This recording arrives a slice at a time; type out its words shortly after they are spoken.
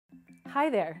Hi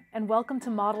there, and welcome to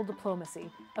Model Diplomacy,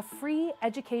 a free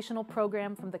educational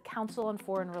program from the Council on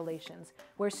Foreign Relations,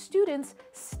 where students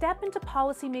step into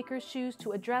policymakers' shoes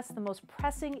to address the most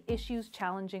pressing issues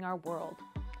challenging our world.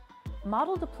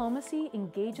 Model Diplomacy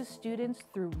engages students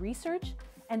through research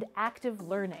and active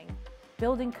learning,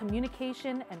 building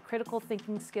communication and critical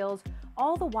thinking skills,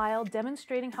 all the while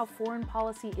demonstrating how foreign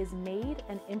policy is made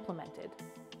and implemented.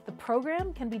 The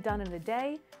program can be done in a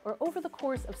day or over the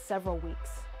course of several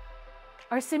weeks.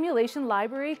 Our simulation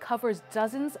library covers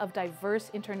dozens of diverse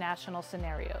international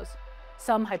scenarios,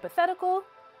 some hypothetical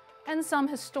and some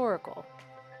historical,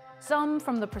 some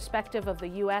from the perspective of the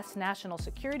U.S. National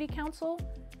Security Council,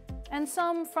 and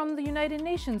some from the United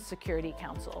Nations Security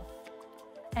Council,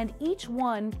 and each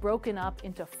one broken up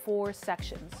into 4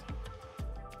 sections.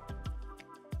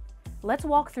 Let's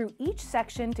walk through each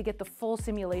section to get the full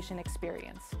simulation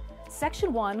experience.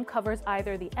 Section 1 covers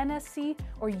either the NSC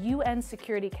or UN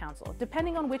Security Council,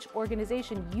 depending on which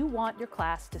organization you want your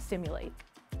class to simulate.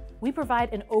 We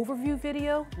provide an overview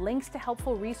video, links to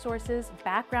helpful resources,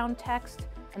 background text,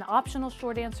 an optional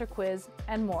short answer quiz,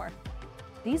 and more.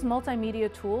 These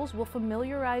multimedia tools will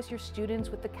familiarize your students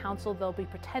with the council they'll be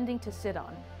pretending to sit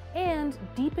on and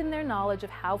deepen their knowledge of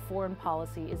how foreign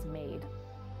policy is made.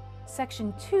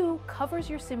 Section 2 covers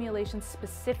your simulation's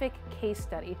specific case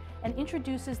study and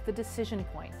introduces the decision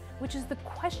point, which is the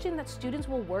question that students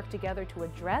will work together to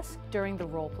address during the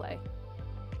role play.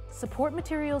 Support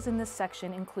materials in this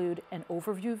section include an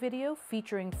overview video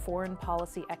featuring foreign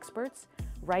policy experts,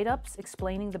 write-ups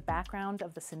explaining the background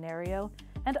of the scenario,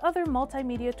 and other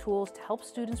multimedia tools to help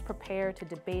students prepare to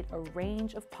debate a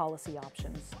range of policy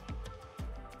options.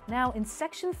 Now, in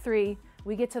Section 3,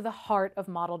 we get to the heart of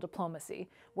model diplomacy,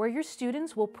 where your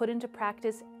students will put into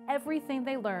practice everything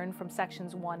they learn from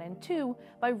Sections 1 and 2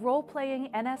 by role-playing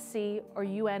NSC or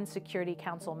UN Security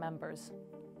Council members.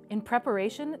 In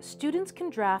preparation, students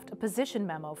can draft a position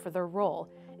memo for their role,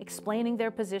 explaining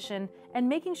their position and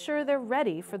making sure they're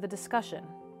ready for the discussion.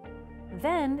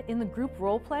 Then, in the group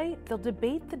role-play, they'll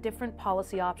debate the different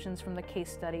policy options from the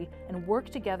case study and work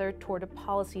together toward a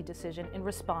policy decision in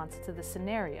response to the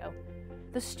scenario.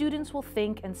 The students will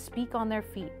think and speak on their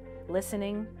feet,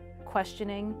 listening,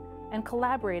 questioning, and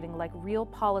collaborating like real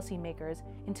policymakers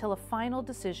until a final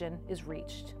decision is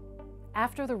reached.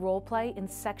 After the role play in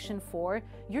Section 4,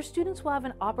 your students will have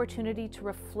an opportunity to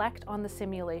reflect on the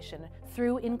simulation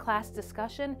through in-class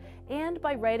discussion and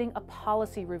by writing a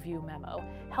policy review memo,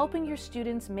 helping your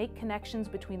students make connections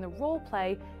between the role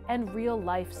play and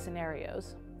real-life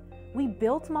scenarios. We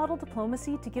built Model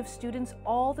Diplomacy to give students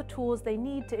all the tools they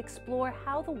need to explore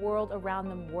how the world around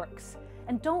them works.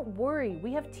 And don't worry,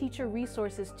 we have teacher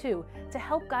resources too to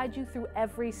help guide you through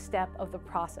every step of the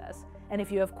process. And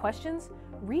if you have questions,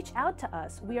 reach out to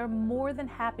us. We are more than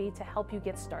happy to help you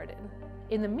get started.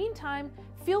 In the meantime,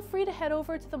 feel free to head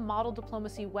over to the Model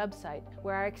Diplomacy website,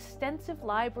 where our extensive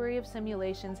library of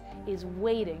simulations is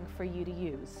waiting for you to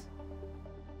use.